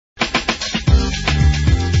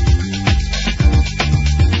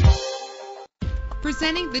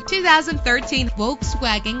Presenting the 2013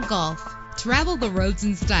 Volkswagen Golf. Travel the roads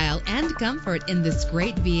in style and comfort in this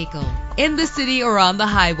great vehicle. In the city or on the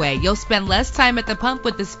highway, you'll spend less time at the pump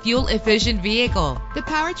with this fuel-efficient vehicle. The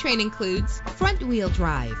powertrain includes front-wheel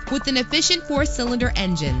drive with an efficient 4-cylinder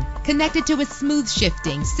engine connected to a smooth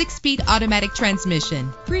shifting 6-speed automatic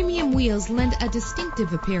transmission. Premium wheels lend a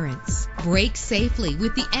distinctive appearance. Brake safely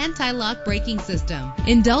with the anti-lock braking system.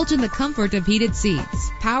 Indulge in the comfort of heated seats.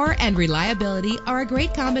 Power and reliability are a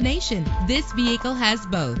great combination. This vehicle has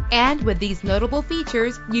both. And with these notable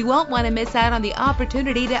features, you won't want to miss out on the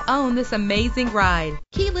opportunity to own this amazing ride.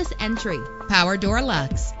 Keyless entry, power door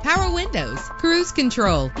locks, power windows, cruise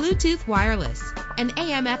control, Bluetooth wireless, an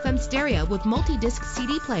AM/FM stereo with multi-disc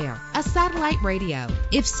CD player, a satellite radio.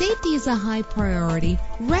 If safety is a high priority,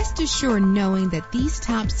 rest assured knowing that these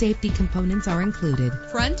top safety components are included.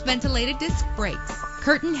 Front ventilated disc brakes,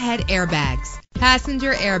 curtain head airbags,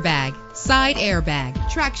 passenger airbag, side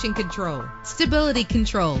airbag, traction control, stability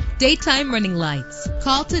control, daytime running lights.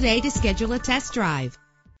 Call today to schedule a test drive.